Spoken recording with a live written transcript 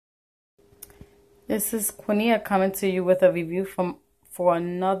This is Quinia coming to you with a review for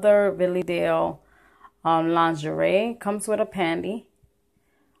another Villydan lingerie. Comes with a panty.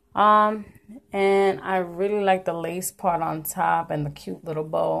 And I really like the lace part on top and the cute little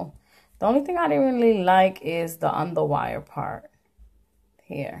bow. The only thing I didn't really like is the underwire part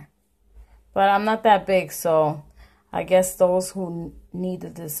here. But I'm not that big, so I guess those who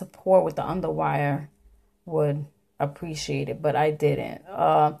needed the support with the underwire would appreciate it, but I didn't.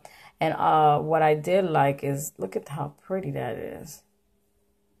 What I did like is, look at how pretty that is.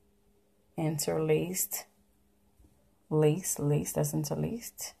 Interlaced. Lace, that's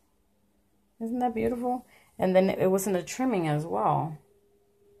interlaced. Isn't that beautiful? And then it was in the trimming as well.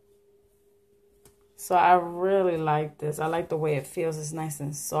 So I really like this. I like the way it feels. It's nice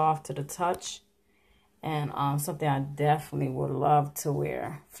and soft to the touch. And something I definitely would love to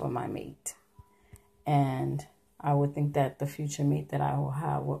wear for my mate. And I would think that the future mate that I will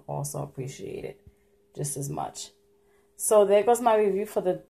have would also appreciate it just as much. So there goes my review for the